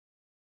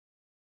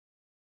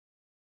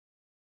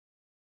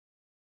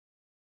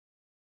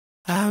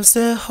I'm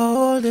still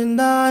holding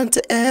on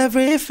to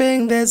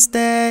everything that's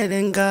dead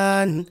and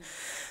gone.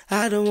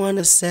 I don't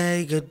wanna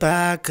say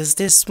goodbye, 'cause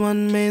this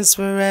one means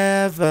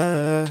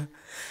forever.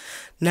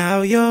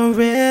 Now you're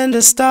in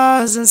the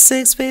stars and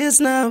 6 feet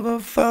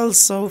never fell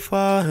so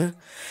far.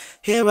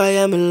 Here I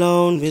am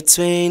alone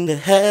between the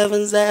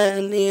heavens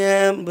and the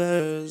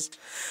embers.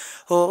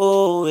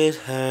 Oh, it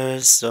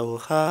hurts so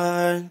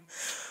hard.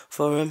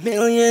 For a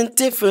million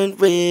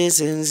different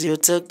reasons, you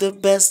took the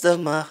best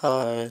of my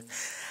heart.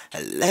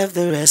 I left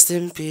the rest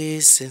in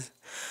pieces,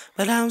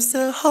 but I'm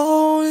still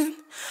holding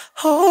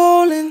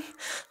on.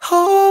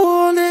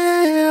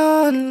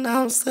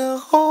 I'm still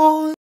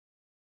holding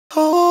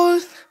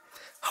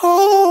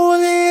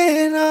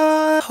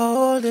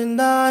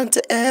on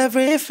to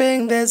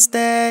everything that's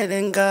dead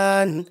and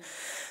gone.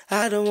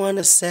 I don't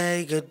wanna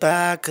say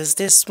goodbye, 'cause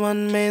this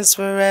one means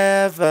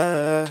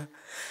forever.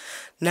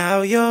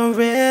 Now you're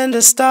in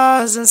the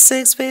stars and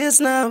 6 feet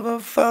never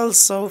fell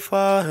so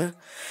far.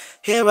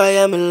 Here I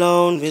am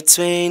alone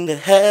between the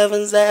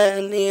heavens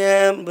and the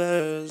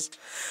embers.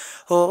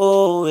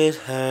 Oh, it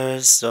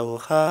hurts so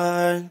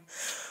hard.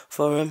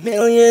 For a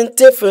million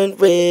different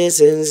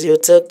reasons, you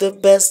took the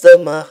best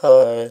of my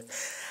heart.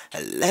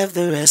 I left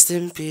the rest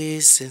in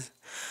pieces,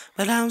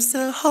 but I'm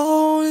still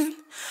holding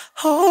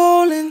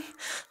on.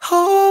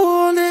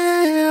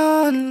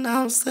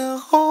 I'm still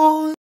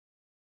holding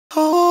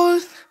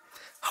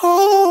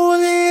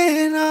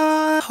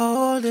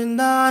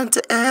on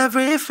to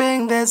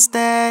everything that's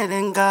dead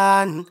and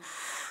gone.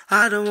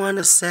 I don't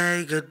wanna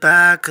say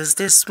goodbye, 'cause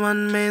this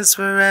one means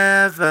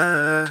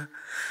forever.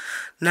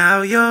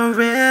 Now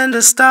you're in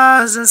the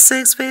stars and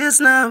 6 feet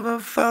never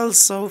fell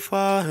so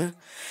far.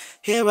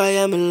 Here I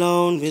am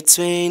alone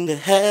between the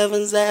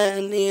heavens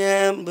and the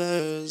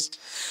embers.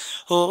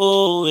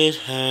 Oh, it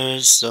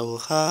hurts so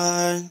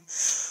hard.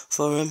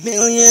 For a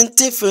million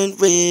different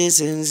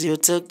reasons, you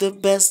took the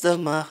best of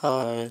my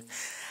heart.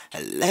 I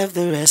left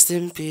the rest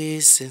in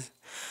pieces,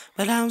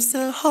 but I'm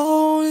still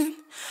holding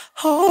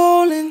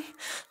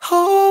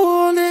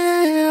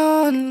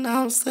on.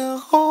 I'm still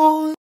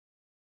holding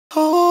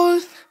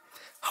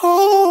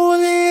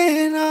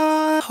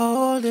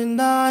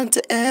on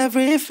to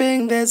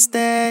everything that's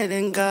dead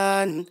and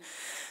gone.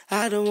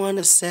 I don't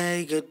wanna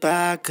say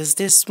goodbye, 'cause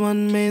this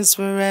one means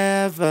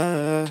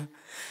forever.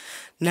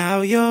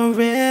 Now you're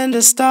in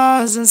the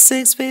stars and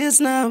 6 feet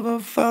never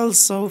fell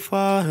so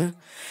far.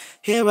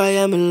 Here I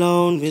am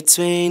alone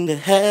between the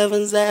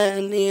heavens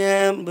and the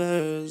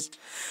embers.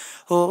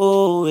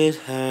 Oh, it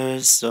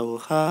hurts so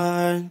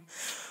hard.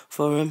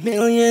 For a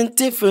million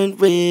different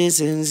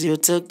reasons, you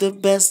took the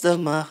best of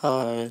my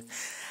heart.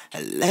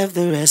 I left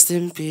the rest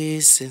in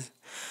pieces,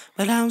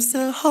 but I'm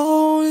still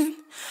holding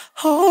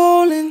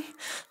on.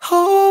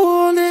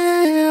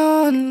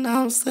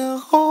 I'm still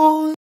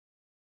holding